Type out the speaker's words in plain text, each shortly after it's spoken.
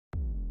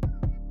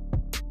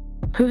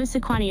Pooja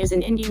Sukhwani is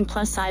an Indian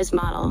plus-size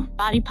model,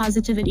 body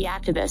positivity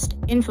activist,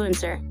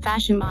 influencer,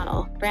 fashion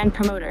model, brand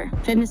promoter,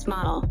 fitness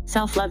model,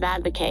 self-love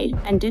advocate,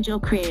 and digital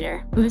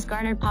creator, who has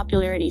garnered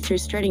popularity through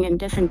strutting in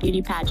different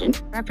beauty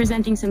pageants,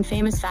 representing some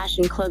famous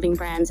fashion clothing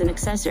brands and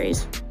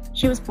accessories.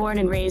 She was born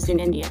and raised in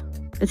India.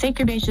 The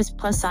curvaceous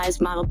plus-size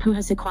model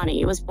Pooja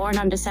Sukhwani was born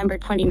on December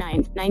 29,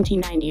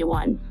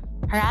 1991.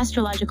 Her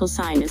astrological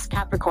sign is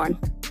Capricorn.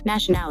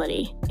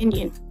 Nationality: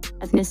 Indian.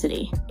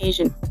 Ethnicity: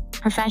 Asian.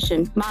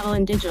 Profession: model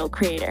and digital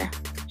creator.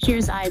 She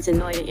resides in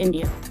Noida,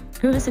 India.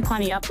 Pooja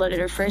Sukhwani uploaded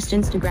her first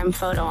Instagram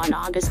photo on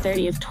August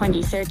 30,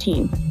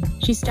 2013.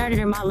 She started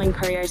her modeling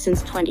career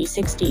since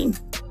 2016.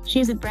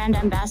 She is a brand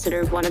ambassador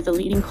of one of the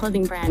leading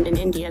clothing brand in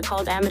India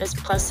called Amadeus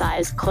Plus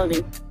Size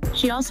Clothing.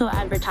 She also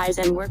advertised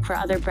and worked for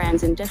other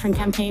brands in different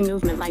campaign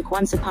movement like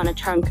Once Upon a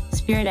Trunk,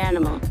 Spirit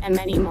Animal, and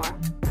many more.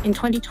 In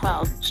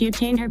 2012, she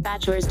obtained her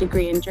bachelor's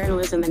degree in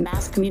journalism and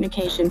mass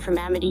communication from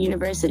Amity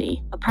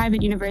University, a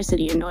private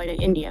university in Noida,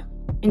 India.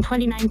 In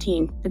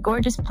 2019, the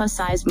gorgeous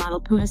plus-size model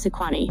Pooja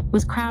Sukhwani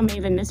was crowned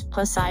Maven Miss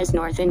Plus Size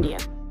North India.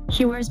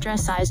 She wears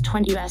dress size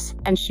 20 US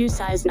and shoe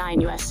size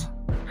 9 US.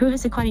 Pooja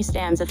Sukhwani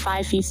stands at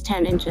 5 feet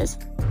 10 inches.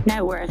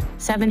 Net worth: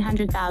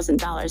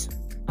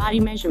 $700,000. Body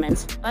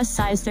measurements: bust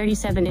size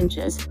 37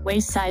 inches,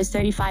 waist size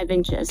 35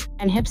 inches,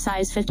 and hip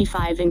size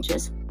 55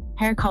 inches.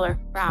 Hair color: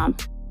 brown.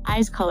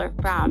 Eyes color: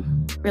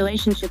 brown.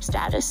 Relationship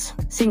status: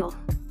 single.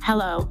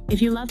 Hello,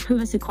 if you love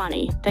Pooja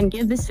Sukhwani, then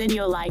give this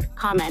video a like,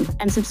 comment,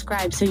 and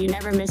subscribe so you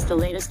never miss the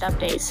latest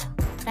updates.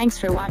 Thanks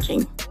for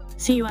watching.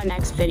 See you on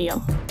next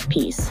video.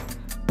 Peace.